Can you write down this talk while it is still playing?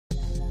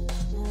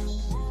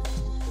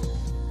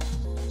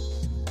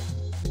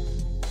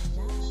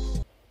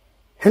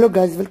Hello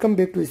guys, welcome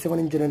back to Civil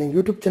Engineering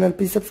YouTube channel.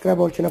 Please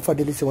subscribe our channel for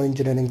daily civil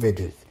engineering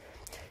videos.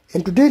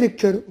 In today's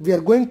lecture, we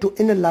are going to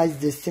analyze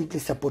this simply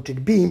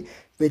supported beam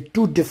with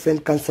two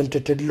different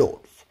concentrated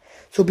loads.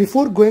 So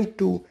before going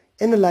to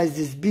analyze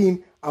this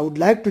beam, I would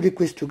like to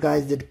request you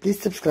guys that please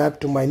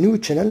subscribe to my new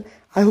channel.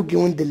 I have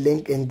given the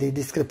link in the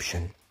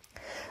description.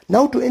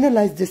 Now to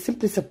analyze this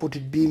simply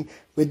supported beam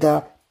with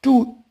the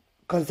two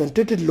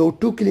concentrated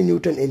load 2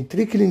 kN and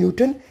 3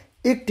 kN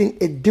acting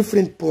at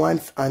different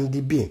points on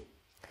the beam.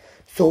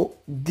 So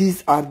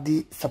these are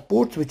the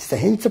supports, which is a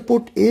hinge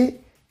support A,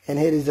 and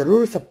here is a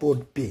roller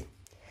support B.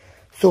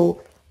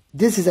 So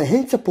this is a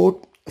hinge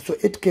support, so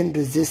it can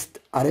resist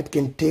or it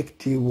can take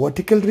the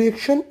vertical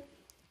reaction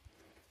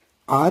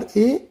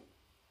RA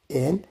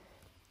and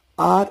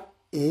RAX.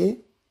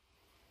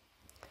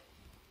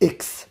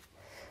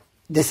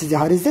 This is the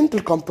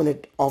horizontal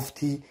component of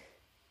the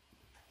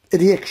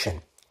reaction,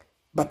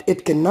 but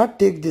it cannot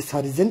take this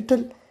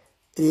horizontal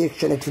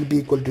reaction. It will be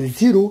equal to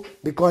 0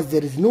 because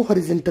there is no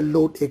horizontal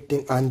load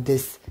acting on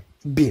this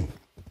beam.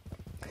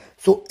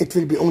 So it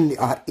will be only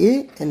RA,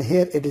 and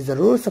here it is a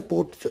roller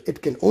support, so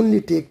it can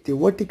only take the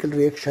vertical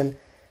reaction,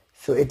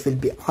 so it will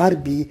be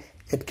RB.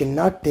 It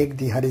cannot take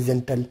the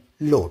horizontal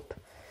load.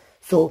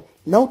 So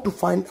now to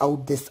find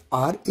out this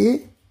RA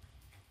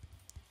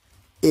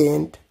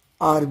and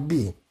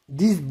RB,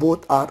 these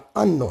both are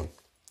unknown.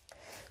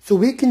 So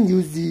we can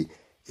use the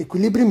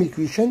equilibrium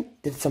equation,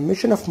 that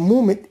summation of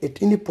moment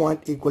at any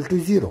point equal to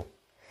 0.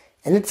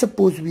 And let's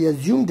suppose we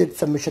assume that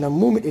summation of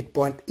moment at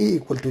point A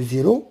equal to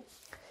 0.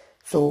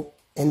 So,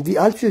 and we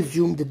also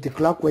assume that the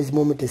clockwise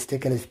moment is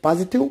taken as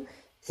positive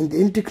and the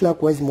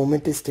anti-clockwise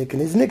moment is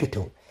taken as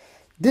negative.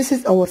 This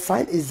is our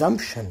sign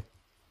assumption.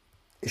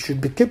 It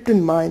should be kept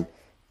in mind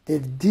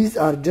that these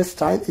are just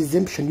sign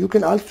assumption. You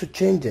can also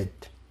change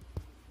it,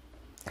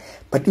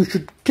 but you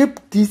should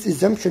keep these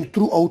assumptions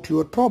throughout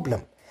your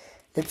problem.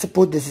 Let's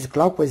suppose this is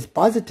clockwise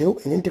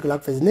positive and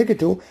anti-clockwise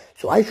negative,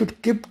 so I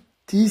should keep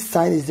these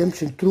sign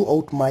assumptions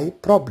throughout my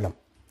problem.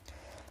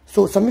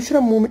 So summation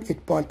of moment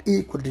at point A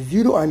equal to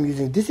 0, I am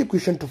using this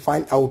equation to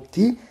find out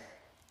the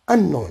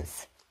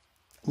unknowns.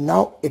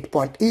 Now at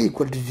point A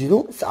equal to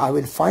 0, so I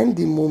will find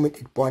the moment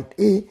at point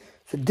A.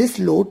 So this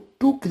load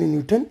 2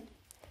 kN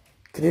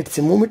creates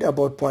a moment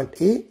about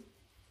point A,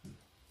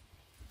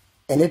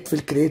 and it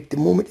will create the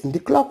moment in the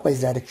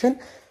clockwise direction.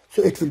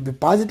 So it will be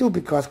positive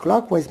because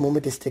clockwise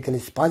moment is taken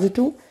as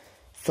positive.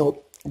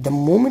 So the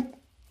moment,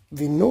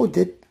 we know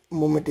that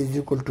moment is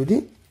equal to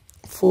the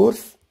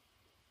force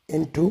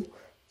into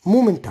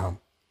momentum.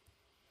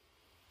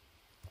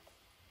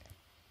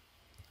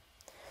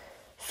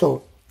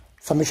 So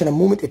summation of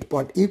moment at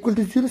point equal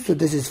to 0. So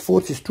this is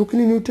force is 2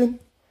 kN,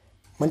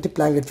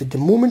 multiplying it with the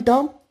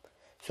momentum.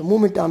 So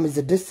momentum is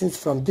the distance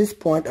from this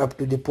point up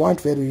to the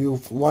point where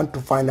you want to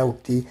find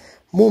out the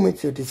moment.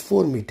 So it is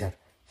 4 meters.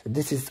 So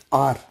this is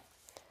R.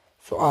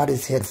 So R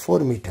is here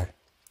 4 meters.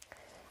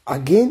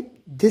 Again,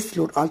 this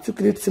load also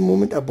creates a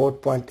moment about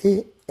point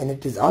A, and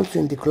it is also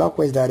in the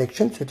clockwise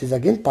direction. So it is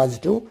again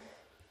positive,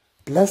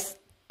 plus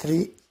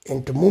 3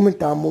 into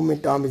momentum.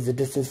 Momentum is the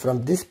distance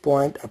from this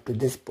point up to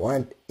this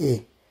point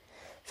A.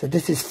 So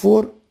this is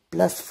 4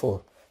 plus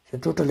 4. So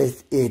total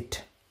is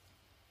 8.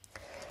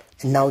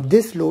 And now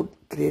this load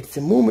creates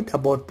a moment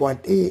about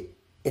point A.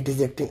 It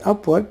is acting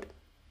upward.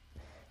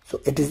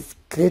 So it is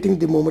creating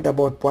the moment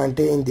about point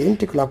A in the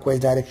anti-clockwise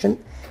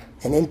direction,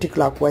 and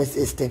anti-clockwise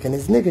is taken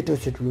as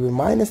negative, so it will be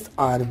minus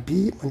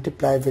RB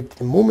multiplied with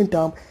the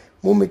momentum.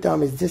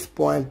 Momentum is this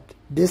point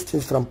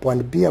distance from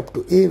point B up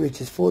to A, which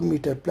is 4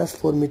 meters plus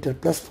 4 meters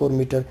plus 4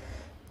 meters,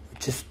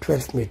 which is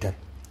 12 meters.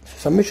 So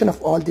summation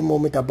of all the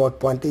moment about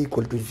point A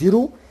equal to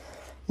 0.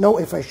 Now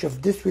if I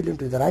shift this value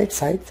to the right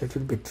side, so it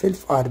will be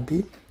 12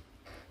 RB.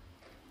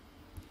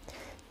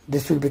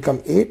 This will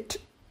become 8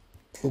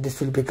 and this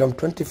will become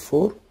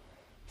 24.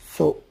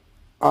 So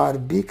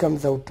RB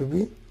comes out to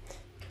be,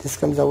 this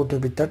comes out to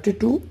be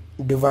 32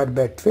 divided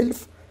by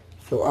 12.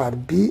 So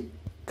RB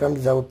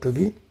comes out to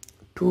be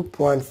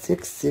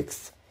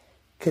 2.66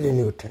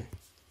 kN.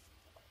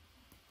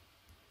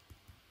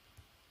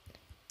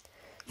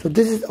 So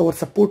this is our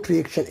support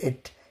reaction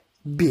at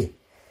B,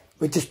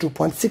 which is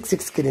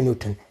 2.66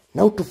 kN.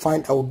 Now to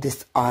find out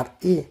this RA,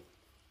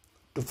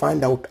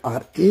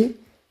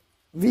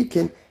 we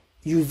can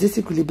use this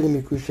equilibrium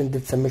equation,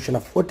 that summation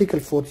of vertical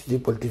force is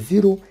equal to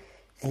 0,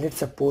 and let's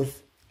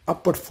suppose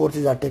upward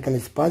forces are taken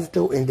as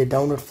positive and the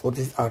downward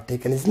forces are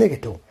taken as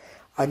negative.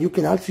 Or you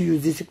can also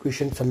use this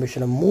equation,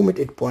 summation of moment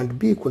at point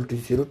B equal to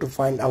 0, to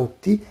find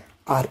out the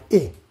RA.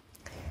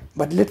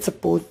 But let's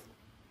suppose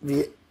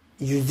we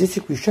use this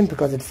equation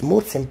because it's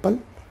more simple.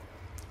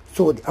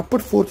 So the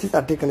upward forces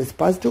are taken as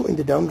positive and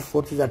the downward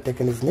forces are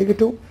taken as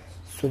negative.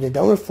 So the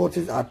downward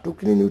forces are 2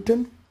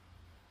 kN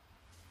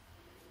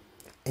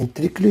and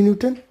 3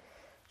 kN. So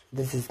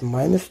this is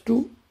minus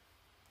 2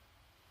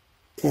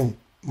 and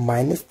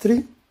minus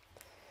 3,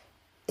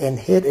 and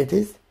here it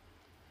is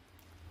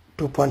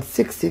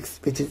 2.66,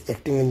 which is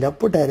acting in the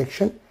upward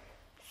direction.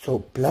 So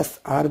plus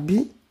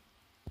RB,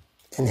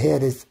 and here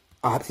is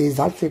RA is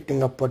also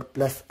acting upward,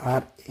 plus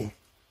RA.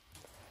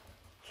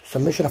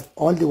 summation of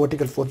all the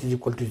vertical forces is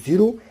equal to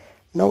 0.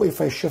 Now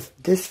if I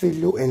shift this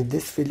value and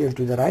this value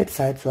into the right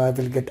side, so I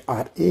will get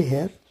RA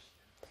here.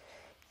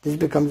 This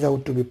becomes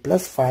out to be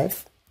plus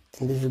 5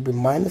 and this will be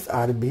minus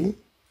RB.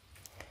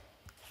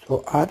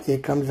 So RA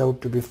comes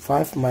out to be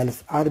 5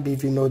 minus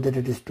RB. We know that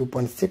it is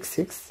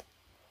 2.66.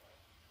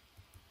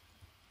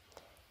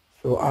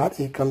 So RA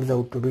comes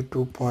out to be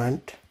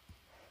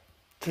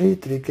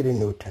 2.33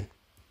 kilonewton.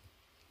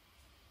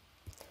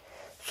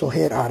 So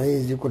here RA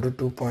is equal to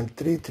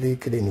 2.33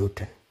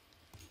 kilonewton.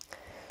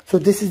 So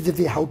this is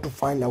the way how to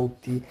find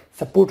out the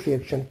support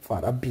reaction for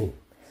a beam.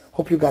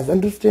 Hope you guys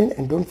understand,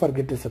 and don't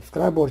forget to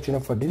subscribe our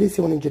channel for daily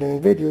civil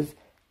engineering videos.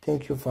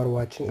 Thank you for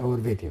watching our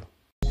video.